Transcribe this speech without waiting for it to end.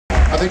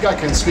think I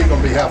can speak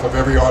on behalf of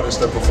every artist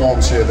that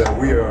performs here that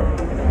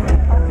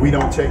we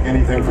don't take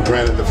anything for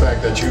granted. The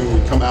fact that you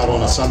come out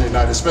on a Sunday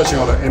night, especially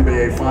on an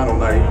NBA final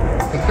night.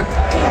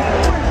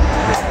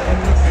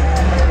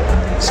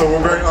 So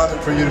we're very honored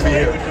for you to be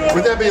here.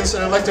 With that being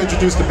said, I'd like to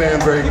introduce the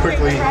band very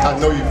quickly. I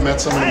know you've met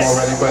some of them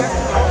already, but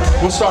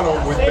we'll start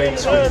off with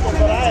Bass.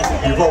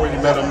 You've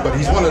already met him, but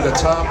he's one of the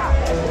top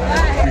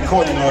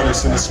recording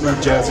artists in the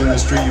smooth jazz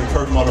industry. You've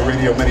heard him on the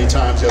radio many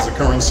times. He has a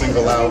current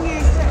single out,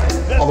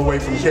 all the way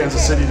from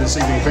Kansas City this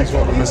evening. Please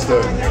welcome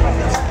Mr.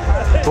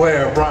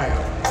 Blair Bryant.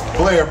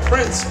 Blair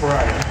Prince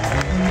Bryant.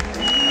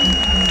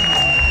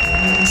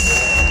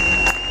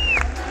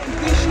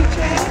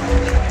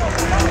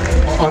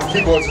 On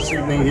keyboards this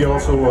evening, he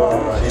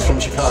also, he's from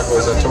Chicago,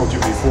 as I told you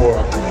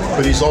before,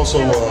 but he's also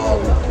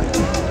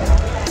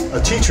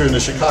a teacher in the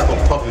Chicago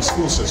public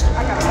school system.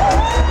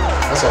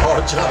 That's a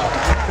hard job.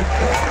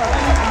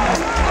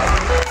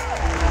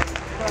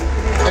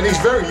 And he's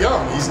very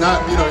young. He's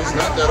not, he's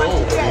not that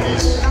old. I mean,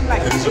 he's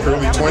in his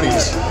early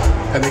 20s,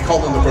 and they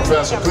call him the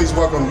Professor. Please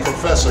welcome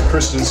Professor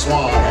Christian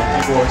Swan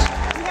on keyboards.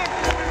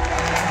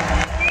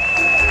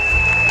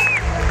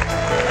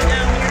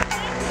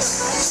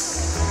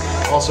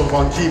 Also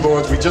on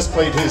keyboards, we just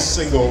played his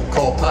single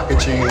called Pocket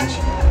Change,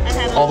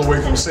 all the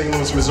way from St.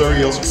 Louis, Missouri.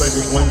 He also played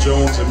with Glenn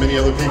Jones and many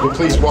other people.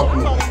 Please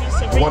welcome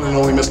the one and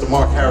only Mr.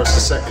 Mark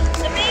Harris II.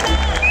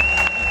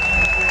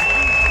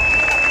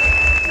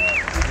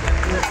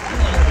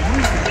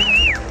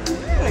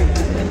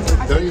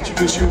 Did I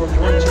introduce you on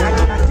drums?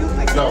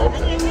 No,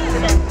 okay.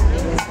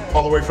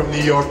 All the way from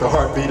New York, the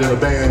heartbeat of the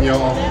band,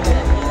 y'all.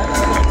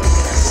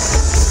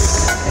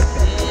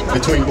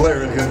 Between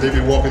Blair and him, they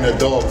be walking that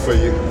dog for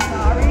you.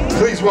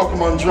 Please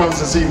welcome on drums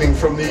this evening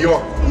from New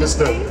York,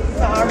 Mr.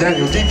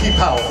 Daniel D.P.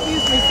 Powell.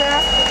 Excuse me,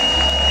 sir.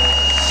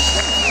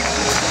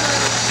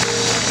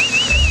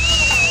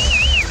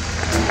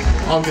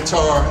 On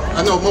guitar,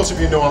 I know most of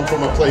you know I'm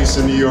from a place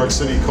in New York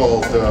City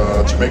called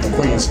Jamaica,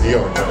 Queens, New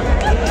York.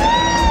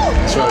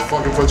 That's right,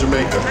 funkin' for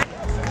Jamaica.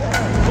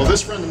 Well,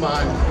 this friend of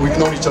mine, we've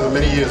known each other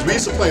many years. We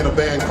used to play in a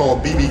band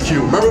called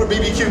BBQ. Remember the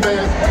BBQ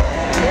band?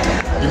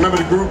 You remember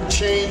the group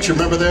Change? You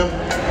remember them?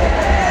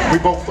 We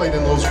both played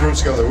in those groups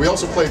together. We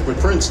also played with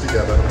Prince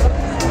together.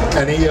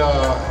 And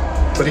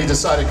but he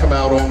decided to come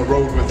out on the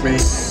road with me.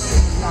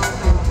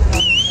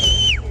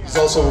 He's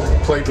also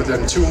played with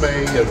them Tume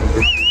and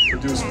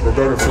produced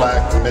Roberta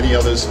Flack and many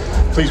others.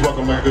 Please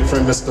welcome my good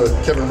friend, Mr.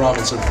 Kevin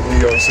Robinson from New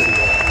York City.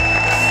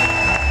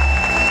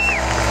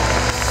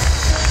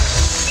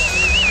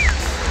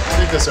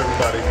 Take this,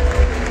 everybody.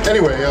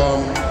 Anyway,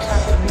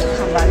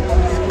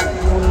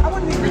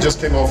 we just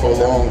came off a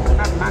long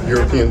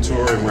European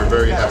tour and we're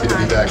very happy to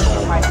be back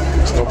home.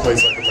 There's no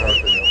place like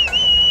America.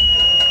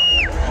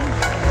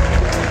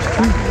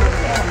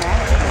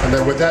 And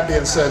then with that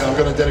being said, I'm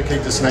going to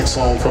dedicate this next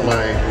song from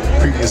my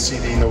previous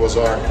CD, Noah's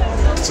Ark.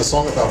 It's a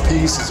song about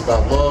peace, it's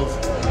about love,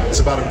 it's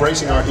about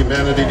embracing our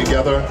humanity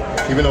together.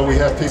 Even though we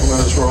have people in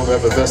this world who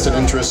have a vested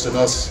interest in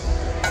us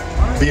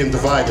being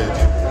divided,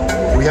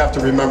 we have to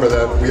remember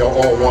that we are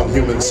all one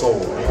human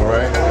soul, all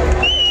right?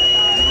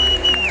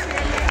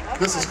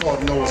 This is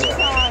called Noah's Ark.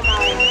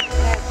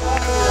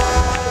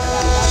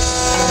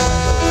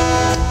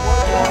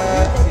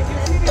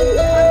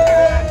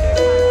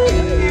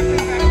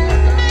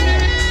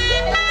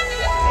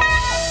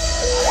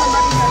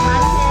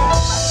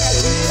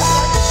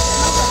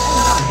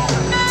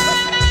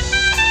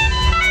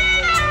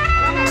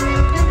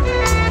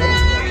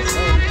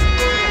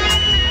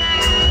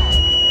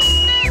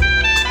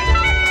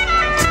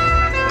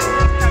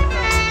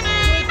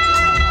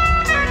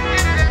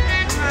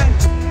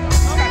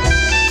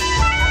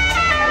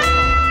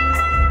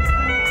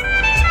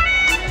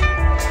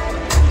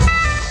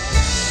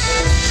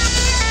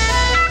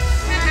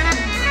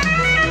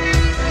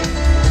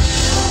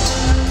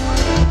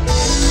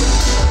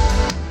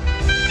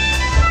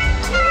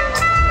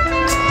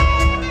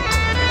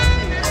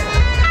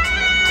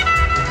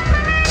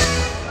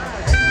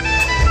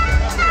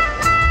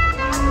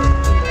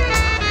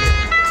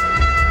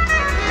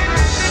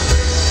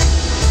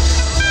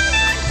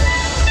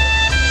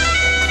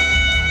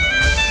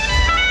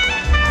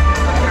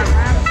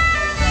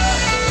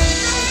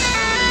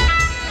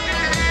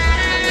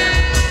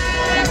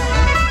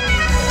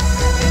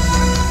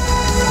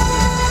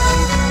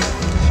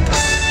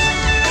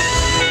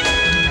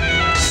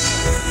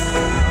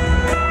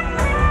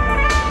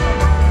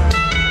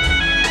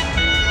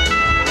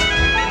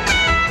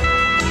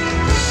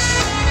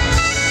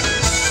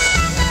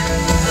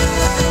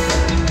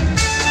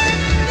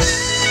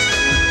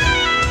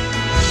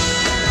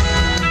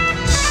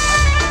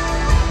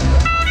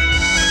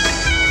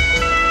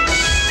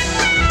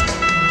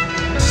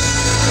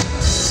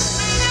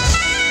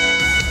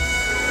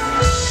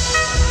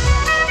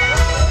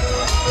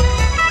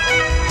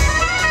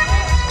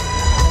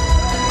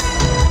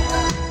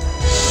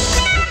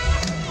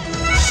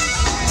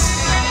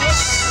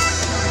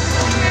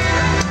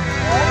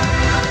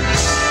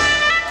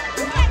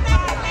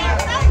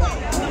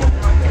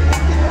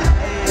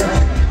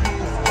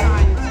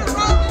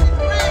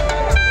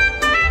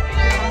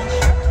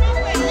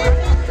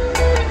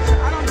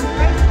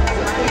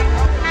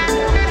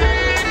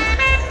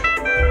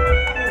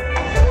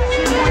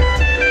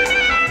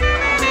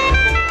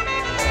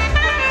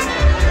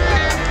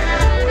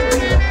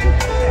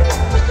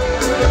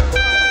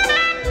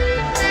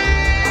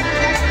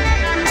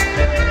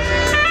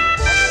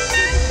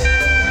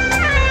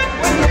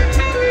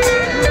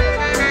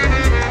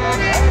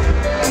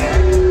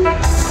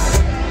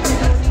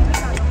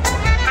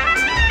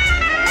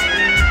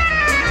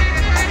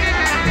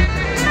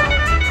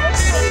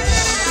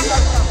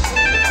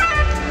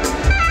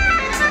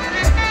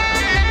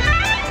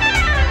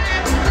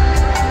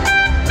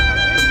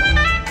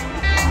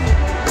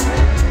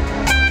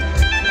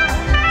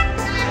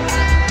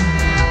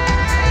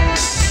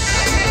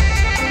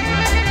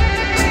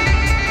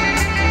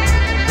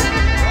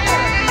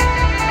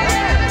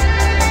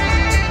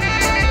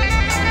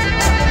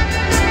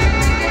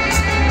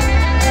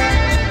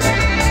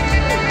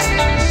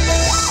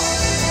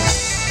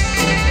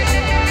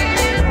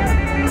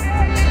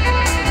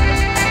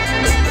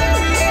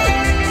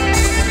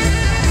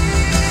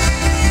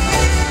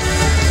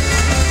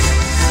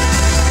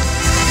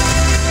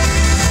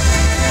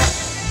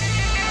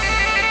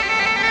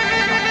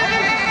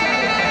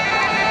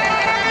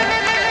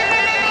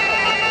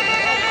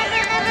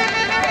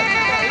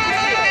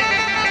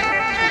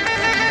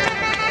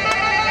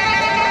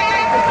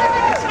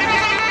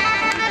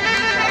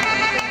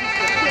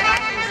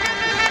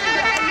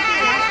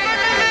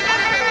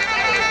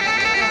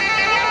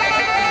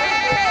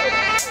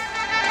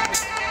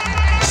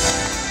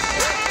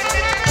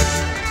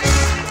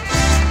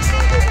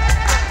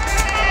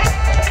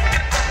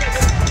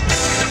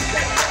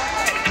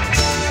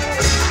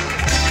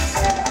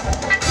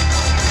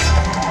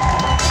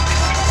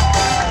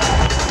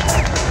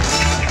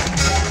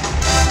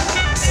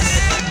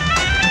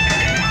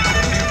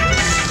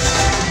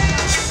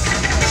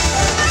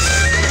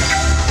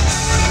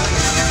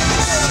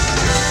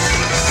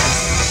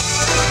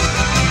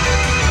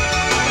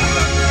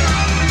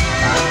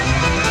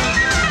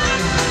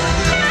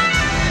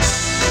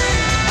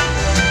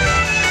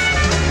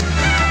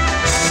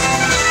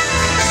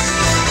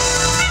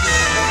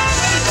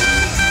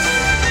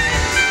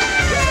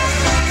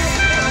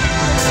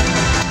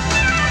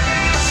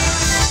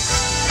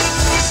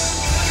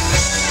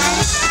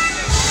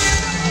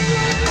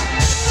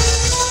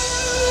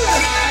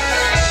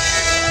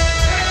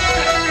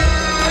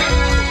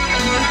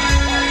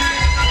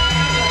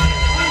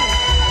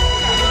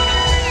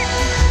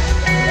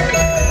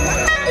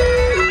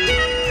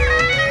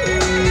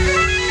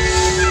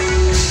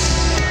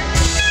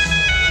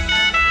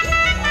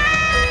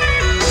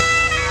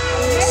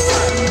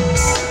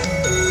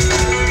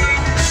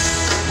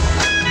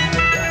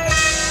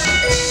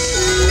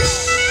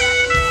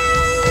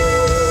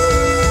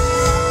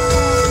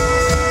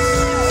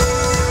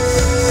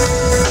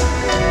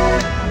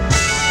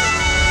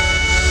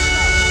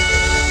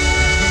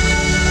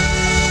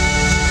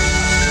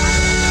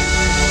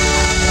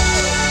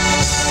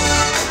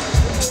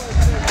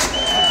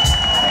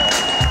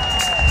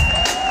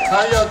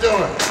 How y'all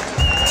doing?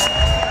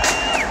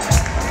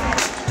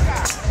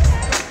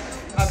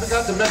 I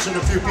forgot to mention a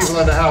few people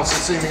in the house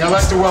this evening. I'd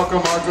like to welcome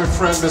our good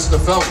friend, Mr.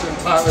 Felton,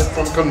 pilot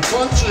from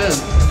Confunction,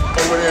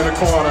 over there in the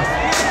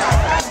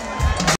corner.